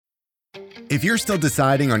If you're still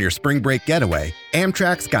deciding on your spring break getaway,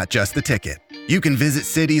 Amtrak's got just the ticket. You can visit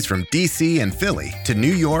cities from DC and Philly to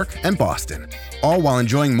New York and Boston, all while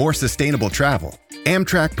enjoying more sustainable travel.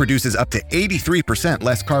 Amtrak produces up to 83%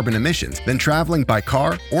 less carbon emissions than traveling by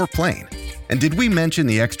car or plane. And did we mention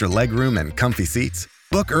the extra legroom and comfy seats?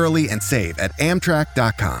 Book early and save at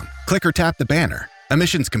Amtrak.com. Click or tap the banner.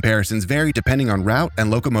 Emissions comparisons vary depending on route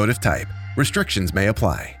and locomotive type. Restrictions may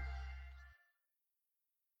apply.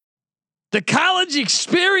 The college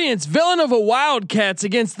experience, Villanova Wildcats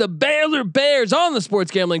against the Baylor Bears on the Sports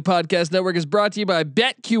Gambling Podcast Network is brought to you by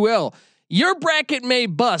BetQL. Your bracket may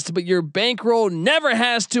bust, but your bankroll never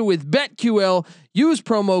has to with BetQL. Use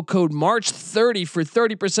promo code March30 for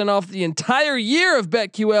 30% off the entire year of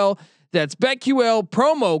BetQL. That's BetQL,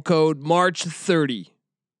 promo code March30.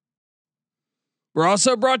 We're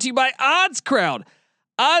also brought to you by OddsCrowd.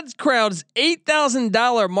 OddsCrowd's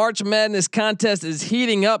 $8,000 March Madness contest is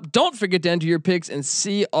heating up. Don't forget to enter your picks and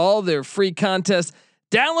see all their free contests.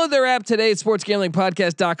 Download their app today at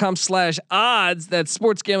sportsgamblingpodcast.com/odds. That's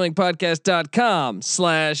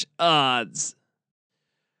sportsgamblingpodcast.com/odds.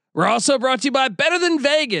 We're also brought to you by Better Than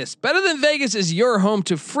Vegas. Better Than Vegas is your home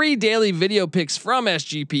to free daily video picks from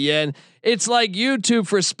SGPN. It's like YouTube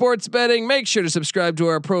for sports betting. Make sure to subscribe to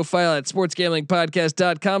our profile at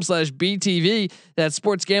sportsgamblingpodcast.com/BTV. That's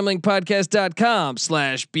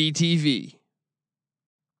sportsgamblingpodcast.com/BTV.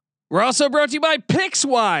 We're also brought to you by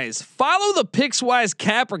PicksWise. Follow the PicksWise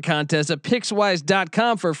Capper contest at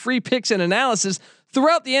PicksWise.com for free picks and analysis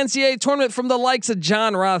throughout the NCAA tournament from the likes of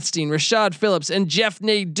John Rothstein, Rashad Phillips, and Jeff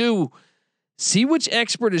Nadeau. See which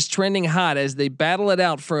expert is trending hot as they battle it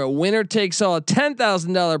out for a winner takes all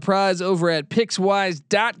 $10,000 prize over at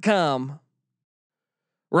PicksWise.com.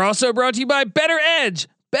 We're also brought to you by Better Edge.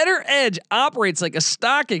 Better Edge operates like a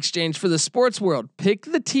stock exchange for the sports world. Pick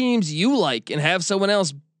the teams you like and have someone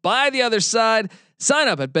else buy the other side. Sign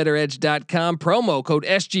up at betteredge.com, promo code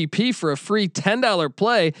SGP for a free $10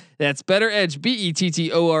 play. That's Better Edge,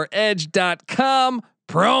 BETTOR edge.com,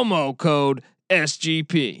 promo code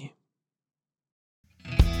SGP.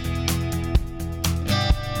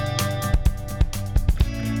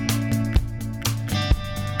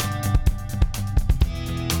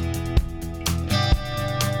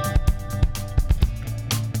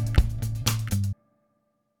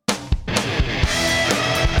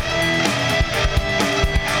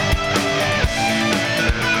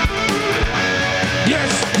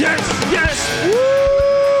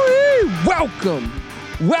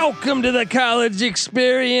 Welcome to the college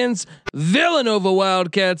experience. Villanova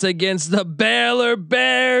Wildcats against the Baylor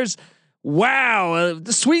Bears. Wow,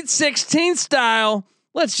 the Sweet 16 style.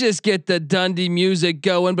 Let's just get the Dundee music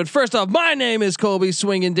going. But first off, my name is Colby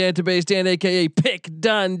Swinging Database Dan, aka Pick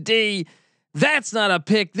Dundee. That's not a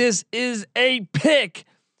pick. This is a pick,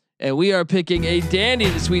 and we are picking a dandy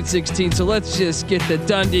to Sweet 16. So let's just get the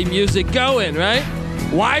Dundee music going, right?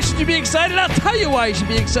 Why should you be excited? I'll tell you why you should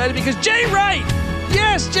be excited. Because Jay Wright.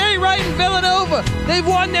 Yes, Jay Wright and Villanova. They've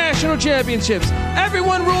won national championships.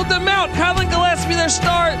 Everyone ruled them out. Colin Gillespie, their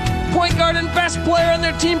star point guard and best player on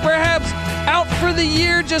their team, perhaps out for the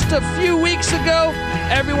year just a few weeks ago.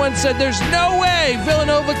 Everyone said there's no way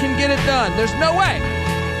Villanova can get it done. There's no way.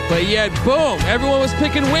 But yet, boom, everyone was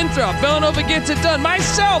picking Winthrop. Villanova gets it done.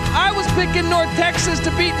 Myself, I was picking North Texas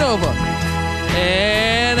to beat Nova.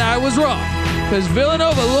 And I was wrong. Because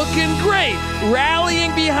Villanova looking great,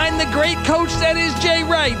 rallying behind the great coach that is Jay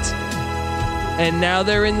Wright. And now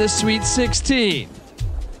they're in the Sweet 16.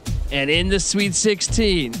 And in the Sweet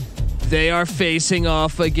 16, they are facing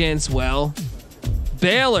off against, well,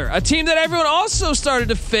 Baylor, a team that everyone also started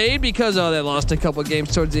to fade because, they lost a couple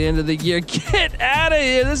games towards the end of the year. Get out of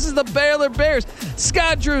here. This is the Baylor Bears.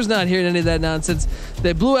 Scott Drew's not hearing any of that nonsense.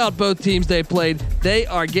 They blew out both teams they played. They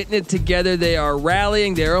are getting it together. They are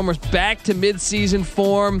rallying. They're almost back to midseason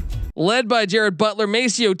form, led by Jared Butler,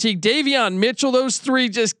 Maceo Teague, Davion Mitchell. Those three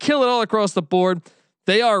just kill it all across the board.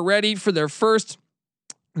 They are ready for their first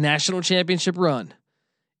national championship run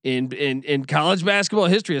in college basketball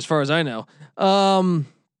history, as far as I know. I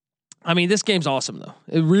mean, this game's awesome though.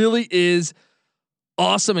 It really is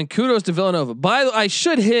awesome. And kudos to Villanova. By the way, I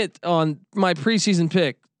should hit on my preseason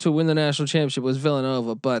pick to win the national championship was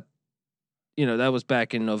Villanova, but that was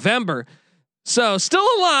back in November. So still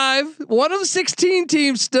alive. One of the 16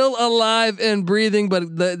 teams still alive and breathing,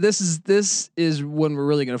 but this is when we're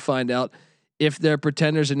really going to find out if they're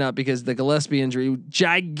pretenders or not, because the Gillespie injury,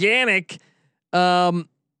 gigantic.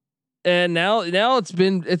 And now it's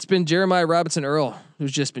been Jeremiah Robinson Earl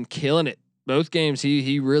who's just been killing it. Both games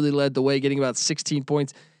he really led the way, getting about 16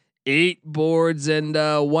 points, 8 boards, and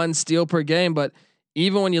 1 steal per game. But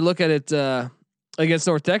even when you look at it against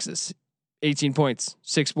North Texas, 18 points,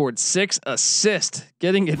 6 boards, 6 assists,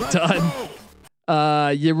 getting it done.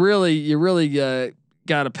 You really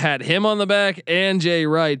got to pat him on the back and Jay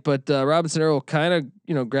Wright, but Robinson Earl kind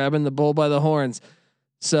of grabbing the bull by the horns.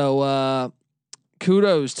 So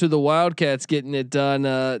kudos to the Wildcats getting it done.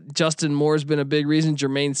 Justin Moore's been a big reason.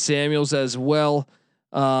 Jermaine Samuels as well.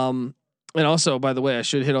 And also, by the way, I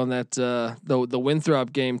should hit on that the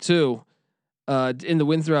Winthrop game too. In the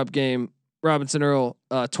Winthrop game, Robinson Earl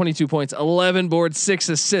 22 points, 11 boards, 6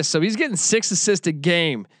 assists. So he's getting 6 assists a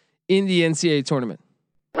game in the NCAA tournament.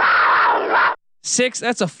 6.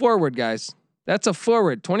 That's a forward, guys. That's a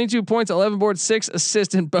forward. 22 points, 11 boards, 6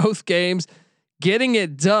 assists in both games, getting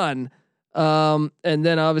it done. And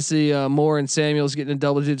then obviously Moore and Samuels getting in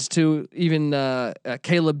double digits too. Even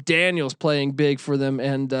Caleb Daniels playing big for them,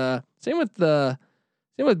 and same with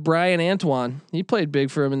Brian Antoine. He played big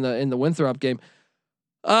for him in the Winthrop game.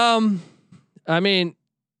 I mean,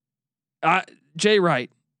 Jay Wright.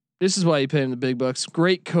 This is why you pay him the big bucks.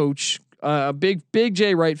 Great coach. A big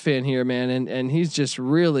Jay Wright fan here, man, and he's just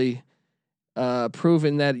really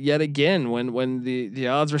proven that yet again when the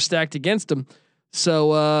odds were stacked against him.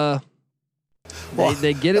 So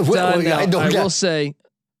they get it done. Now, I will say,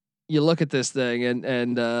 you look at this thing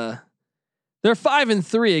and they're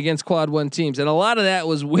 5-3 against quad 1 teams, and a lot of that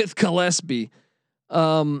was with Gillespie.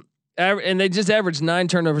 And they just averaged 9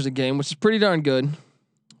 turnovers a game, which is pretty darn good.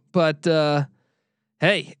 But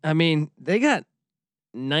hey, I mean, they got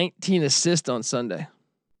 19 assists on Sunday.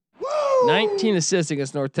 Woo! 19 assists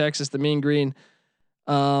against North Texas, the Mean Green.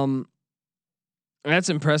 That's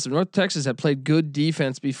impressive. North Texas had played good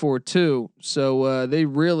defense before too, so they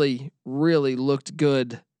really looked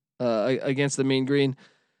good against the Mean Green.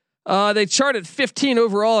 They charted 15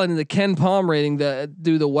 overall in the Ken Palm rating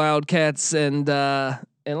do the Wildcats, and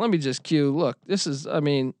let me just cue. Look, this is, I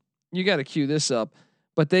mean, you got to cue this up,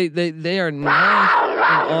 but they are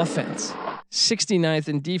 9th in offense, 69th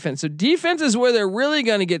in defense. So defense is where they're really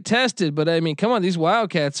going to get tested. But I mean, come on, these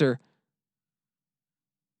Wildcats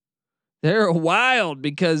they're wild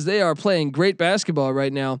because they are playing great basketball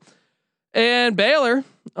right now. And Baylor,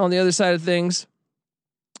 on the other side of things,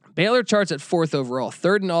 Baylor charts at 4th overall,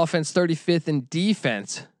 3rd in offense, 35th in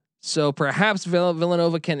defense. So perhaps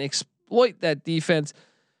Villanova can exploit that defense.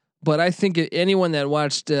 But I think anyone that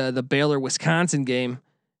watched the Baylor Wisconsin game,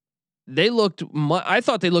 they looked. I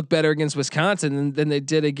thought they looked better against Wisconsin than they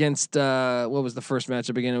did against what was the first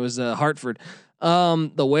matchup again? It was Hartford,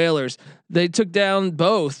 the Whalers. They took down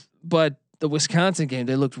both, but the Wisconsin game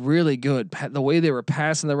they looked really good. The way they were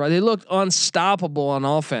passing the right, they looked unstoppable on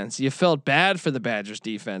offense. You felt bad for the Badgers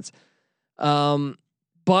defense.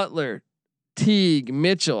 Butler, Teague,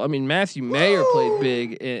 Mitchell. I mean, Matthew Mayer played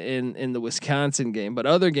big in the Wisconsin game, but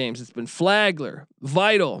other games it's been Flagler,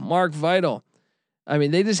 Mark Vital. I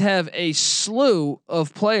mean, they just have a slew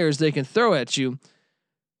of players they can throw at you.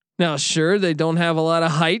 Now, sure, they don't have a lot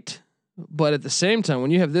of height, but at the same time,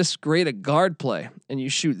 when you have this great a guard play and you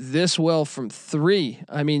shoot this well from 3,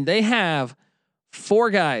 I mean, they have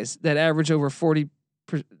 4 guys that average over 40,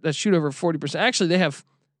 that shoot over 40%. Actually,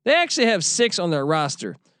 they actually have 6 on their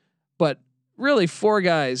roster, but really 4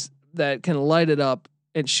 guys that can light it up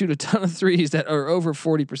and shoot a ton of threes that are over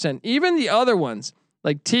 40%. Even the other ones,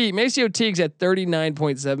 like Maceo Teague's at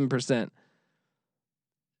 39.7%.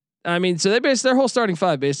 I mean, so they their whole starting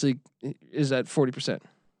 5 basically is at 40%.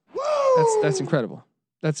 That's incredible.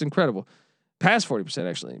 That's incredible. Past 40%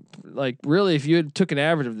 actually. Like really, if you took an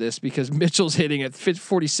average of this, because Mitchell's hitting at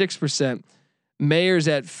 46%, Mayer's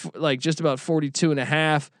at like just about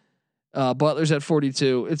 42.5. Butler's at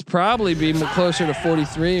 42. It's probably be closer to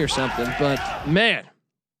 43 or something. But man,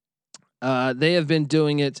 they have been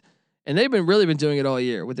doing it, and they've really been doing it all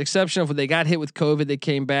year, with the exception of when they got hit with COVID. They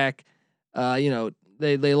came back.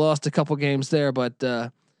 They lost a couple games there, but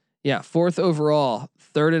yeah, 4th overall,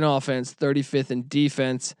 3rd in offense, 35th in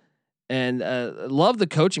defense, and love the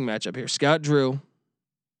coaching matchup here. Scott Drew.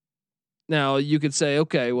 Now you could say,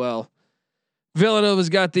 okay, well, Villanova's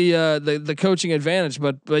got the coaching advantage,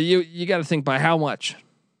 but you got to think by how much?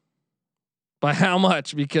 By how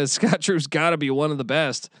much? Because Scott Drew's got to be one of the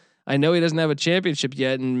best. I know he doesn't have a championship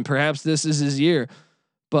yet, and perhaps this is his year,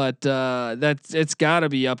 but it's got to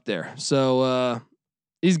be up there. So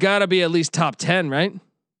he's got to be at least top 10, right?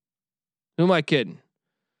 Who am I kidding?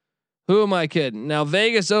 Now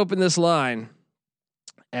Vegas opened this line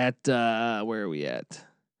at where are we at?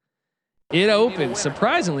 It opened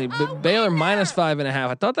surprisingly, but Baylor -5.5.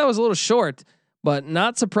 I thought that was a little short, but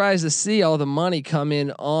not surprised to see all the money come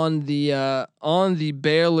in on the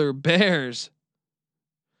Baylor Bears.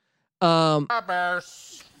 You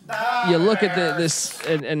look at this,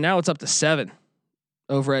 and now it's up to 7.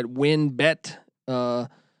 over at WinBet,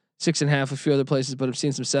 6.5, a few other places, but I've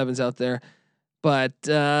seen some 7s out there. But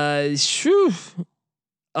I still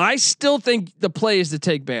think the play is to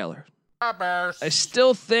take Baylor. I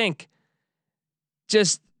still think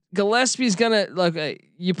just Gillespie's gonna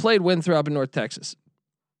you played Winthrop in North Texas,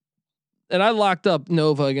 and I locked up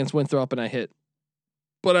Nova against Winthrop and I hit,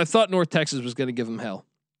 but I thought North Texas was gonna give them hell.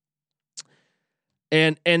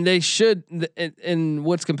 And they should. And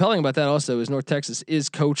what's compelling about that also is North Texas is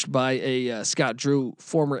coached by a Scott Drew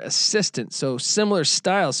former assistant, so similar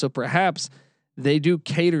style. So perhaps they do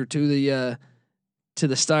cater to the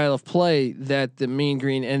style of play that the Mean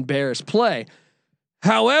Green and Bears play.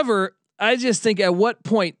 However, I just think at what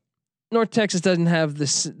point North Texas doesn't have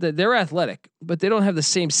this. They're athletic, but they don't have the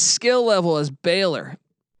same skill level as Baylor.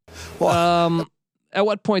 Well, at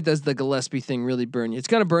what point does the Gillespie thing really burn you? It's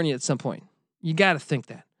going to burn you at some point. You got to think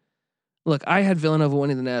that. Look, I had Villanova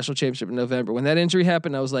winning the national championship in November. When that injury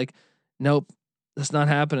happened, I was like, nope, that's not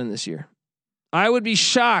happening this year. I would be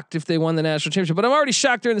shocked if they won the national championship, but I'm already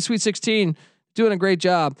shocked they're in the Sweet 16, doing a great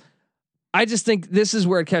job. I just think this is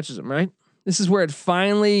where it catches them, right? This is where it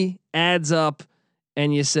finally adds up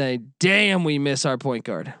and you say, damn, we miss our point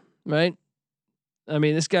guard, right? I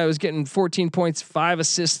mean, this guy was getting 14 points, 5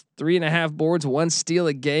 assists, 3.5 boards, 1 steal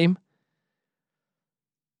a game.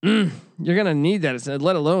 You're gonna need that,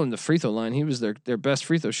 let alone the free throw line. He was their best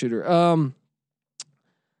free throw shooter.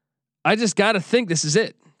 I just got to think this is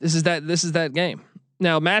it. This is that game.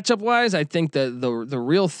 Now, matchup wise, I think that the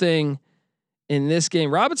real thing in this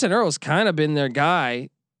game, Robinson Earl's kind of been their guy.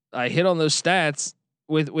 I hit on those stats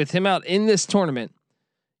with him out in this tournament.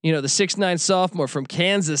 You know, the 6'9" sophomore from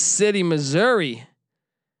Kansas City, Missouri.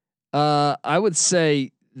 I would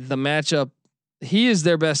say the matchup. He is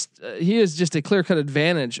their best. He is just a clear cut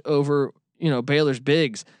advantage over, Baylor's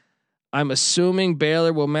bigs. I'm assuming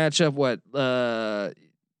Baylor will match up what, I'm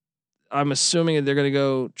assuming they're going to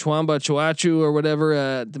go Chuamba Chuachu or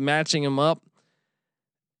whatever, matching him up.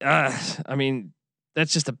 I mean,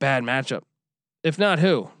 that's just a bad matchup. If not,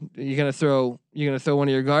 who? You're going to throw one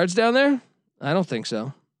of your guards down there? I don't think so.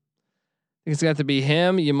 I think it's got to be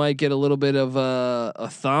him. You might get a little bit of a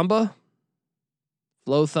Thamba.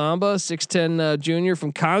 Flo Thamba, 6'10" junior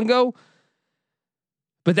from Congo.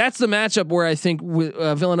 But that's the matchup where I think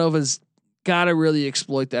Villanova's got to really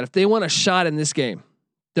exploit that. If they want a shot in this game,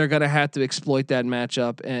 they're going to have to exploit that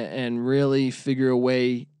matchup and really figure a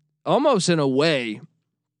way, almost in a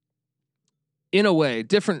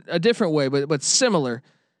different way, but similar.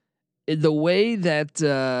 The way that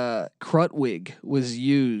Krutwig was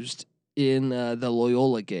used in the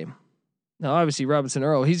Loyola game. Now, obviously, Robinson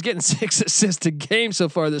Earl, he's getting 6 assists a game so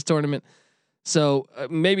far this tournament. So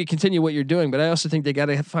maybe continue what you're doing, but I also think they got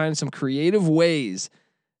to find some creative ways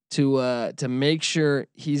to make sure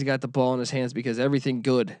he's got the ball in his hands, because everything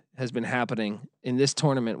good has been happening in this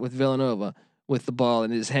tournament with Villanova with the ball in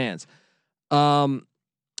his hands.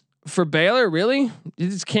 For Baylor, really, you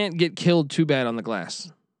just can't get killed too bad on the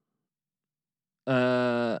glass.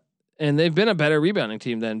 And they've been a better rebounding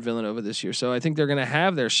team than Villanova this year, so I think they're going to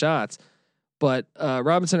have their shots. But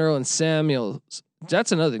Robinson Earl and Samuels,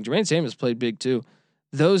 that's another thing. Jermaine Samuels played big too.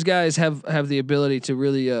 Those guys have the ability to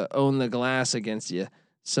really own the glass against you.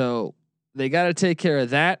 So they got to take care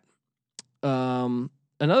of that.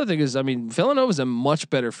 Another thing is, I mean, Villanova is a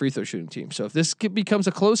much better free throw shooting team. So if this becomes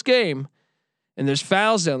a close game and there's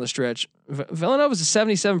fouls down the stretch, Villanova is a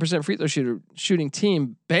 77% free throw shooting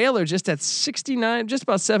team. Baylor just at 69, just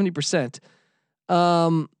about 70%.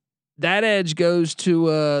 That edge goes to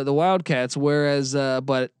the Wildcats, whereas,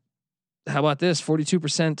 but how about this?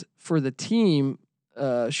 42% for the team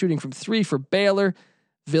shooting from 3 for Baylor.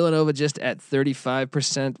 Villanova just at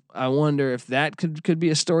 35%. I wonder if that could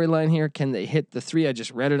be a storyline here. Can they hit the 3? I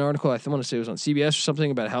just read an article. I want to say it was on CBS or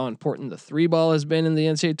something about how important the 3 ball has been in the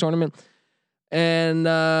NCAA tournament. And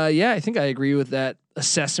I think I agree with that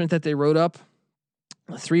assessment that they wrote up.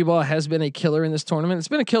 The 3 ball has been a killer in this tournament. It's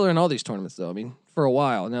been a killer in all these tournaments, though. I mean, for a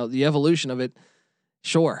while now. The evolution of it,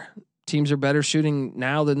 sure, teams are better shooting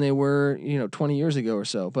now than they were, 20 years ago or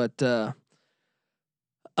so. But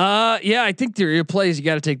I think your plays, you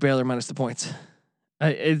got to take Baylor minus the points.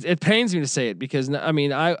 It pains me to say it, because I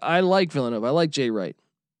mean I like Villanova, I like Jay Wright,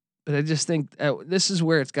 but I just think this is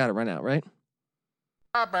where it's got to run out, right?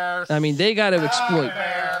 I mean, they got to exploit.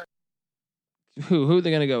 Who are they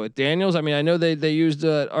going to go with? Daniels? I mean, I know they used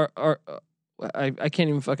I can't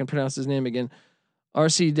even fucking pronounce his name again.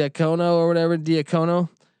 RC Diacono or whatever, Diacono.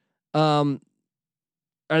 Are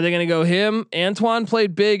they going to go him? Antoine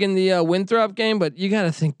played big in the Winthrop game, but you got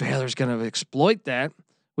to think Baylor's going to exploit that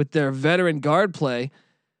with their veteran guard play.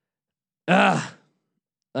 I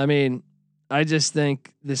mean, I just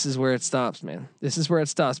think this is where it stops, man. This is where it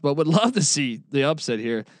stops. But would love to see the upset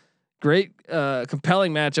here. Great,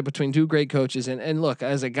 compelling matchup between two great coaches. And look,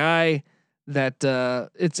 as a guy that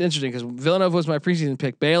it's interesting because Villanova was my preseason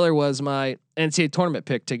pick. Baylor was my NCAA tournament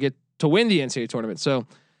pick to win the NCAA tournament. So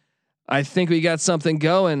I think we got something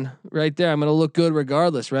going right there. I'm going to look good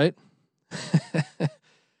regardless, right?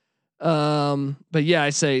 But yeah, I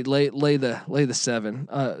say lay the 7.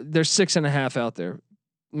 There's 6.5 out there.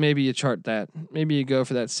 Maybe you chart that. Maybe you go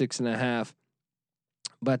for that 6.5.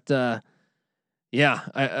 But yeah,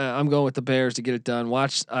 I'm going with the Bears to get it done.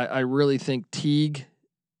 I really think Teague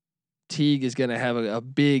is going to have a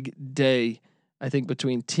big day. I think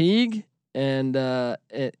between Teague and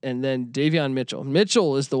then Davion Mitchell.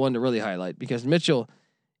 Mitchell is the one to really highlight because Mitchell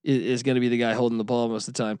is going to be the guy holding the ball most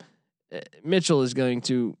of the time. Mitchell is going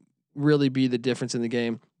to really be the difference in the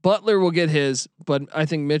game. Butler will get his, but I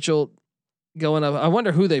think Mitchell going up. I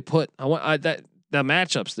wonder who they put. The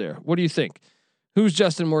matchups there. What do you think? Who's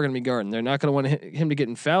Justin Moore going to be guarding? They're not going to want him to get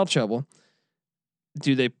in foul trouble.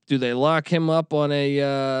 Do they lock him up on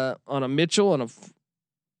a Mitchell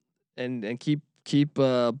and keep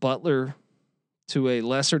Butler to a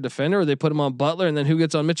lesser defender, or they put him on Butler and then who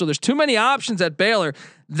gets on Mitchell? There's too many options at Baylor.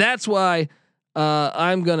 That's why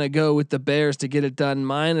I'm gonna go with the Bears to get it done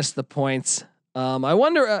minus the points. I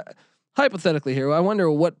wonder hypothetically here. I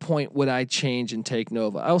wonder what point would I change and take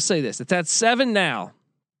Nova. I'll say this: it's at 7 now.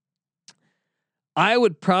 I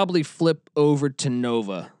would probably flip over to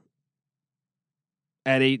Nova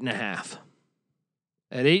at 8.5.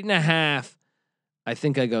 At 8.5, I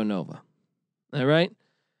think I go Nova. All right,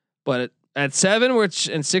 but at 7, and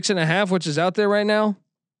 6.5, which is out there right now,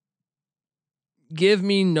 give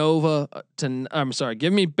me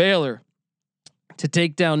give me Baylor to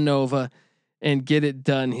take down Nova and get it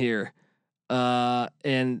done here.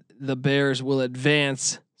 And the Bears will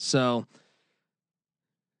advance. So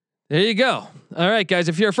there you go. All right, guys.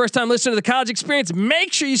 If you're a first time listener to the College Experience,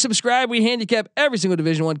 make sure you subscribe. We handicap every single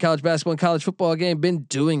Division I college basketball and college football game. Been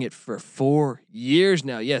doing it for 4 years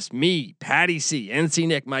now. Yes, me, Patty C, NC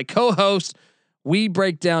Nick, my co-host. We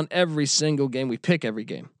break down every single game. We pick every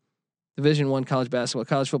game. Division I college basketball,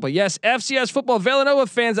 college football. Yes, FCS football. Villanova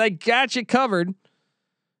fans, I got you covered.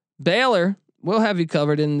 Baylor, we'll have you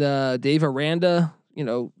covered in Dave Aranda.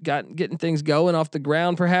 Getting things going off the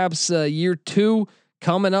ground. Perhaps year 2.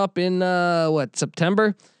 Coming up in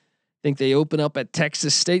September? I think they open up at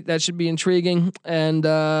Texas State. That should be intriguing. And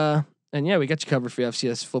yeah, we got you covered for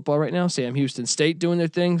FCS football right now. Sam Houston State doing their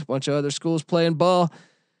thing. A bunch of other schools playing ball.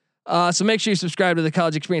 So make sure you subscribe to the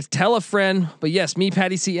College Experience. Tell a friend. But yes, me,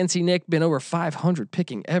 Patty C, NC Nick, been over 500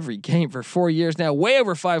 picking every game for 4 years now. Way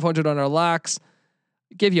over 500 on our locks.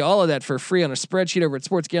 Give you all of that for free on a spreadsheet over at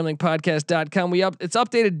sportsgamblingpodcast.com. It's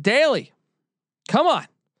updated daily. Come on.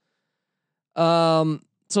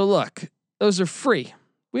 So look, those are free.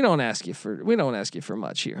 We don't ask you for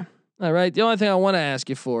much here. All right. The only thing I want to ask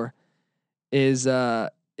you for is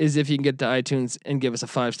if you can get to iTunes and give us a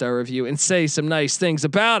 5-star review and say some nice things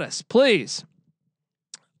about us, please.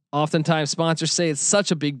 Oftentimes sponsors say it's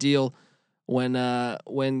such a big deal when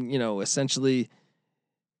essentially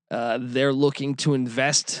they're looking to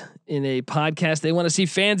invest in a podcast. They want to see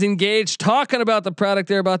fans engaged, talking about the product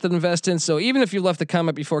they're about to invest in. So even if you left a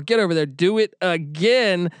comment before, get over there, do it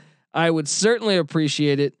again. I would certainly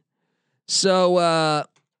appreciate it. So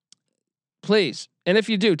please, and if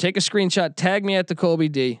you do, take a screenshot, tag me at the Colby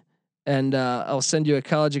D, and I'll send you a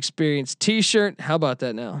College Experience T-shirt. How about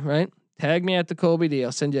that now, right? Tag me at the Colby D.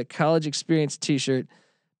 I'll send you a College Experience T-shirt.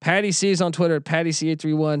 Patty C is on Twitter at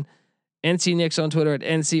PattyC831. NC Nick's on Twitter at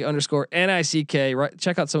NC_NICK. Right,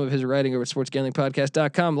 check out some of his writing over at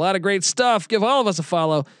sportsgamblingpodcast.com. A lot of great stuff. Give all of us a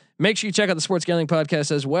follow. Make sure you check out the Sports Gambling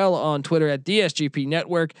Podcast as well on Twitter at DSGP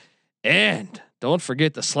Network. And don't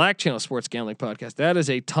forget the Slack channel Sports Gambling Podcast. That is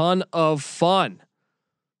a ton of fun.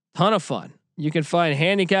 You can find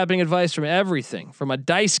handicapping advice from everything, from a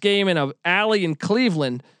dice game in an alley in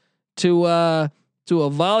Cleveland to a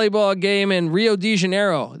volleyball game in Rio de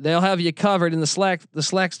Janeiro. They'll have you covered in the Slack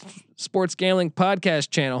Sports Gambling Podcast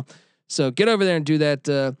channel. So get over there and do that.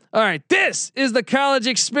 All right, this is the College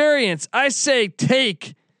Experience. I say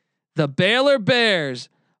take the Baylor Bears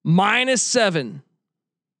 -7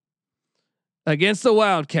 against the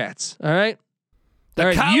Wildcats. All right. The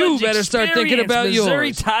all right, you better start thinking about Missouri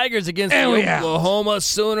yours. Tigers against the Oklahoma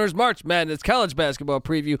Sooners. March Madness college basketball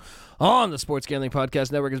preview on the Sports Gambling Podcast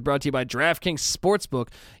Network is brought to you by DraftKings Sportsbook.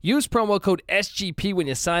 Use promo code SGP when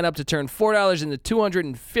you sign up to turn $4 into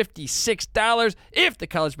 $256. If the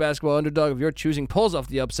college basketball underdog of your choosing pulls off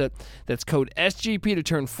the upset, that's code SGP to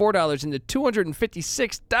turn $4 into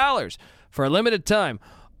 $256 for a limited time.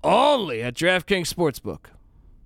 only at DraftKings Sportsbook.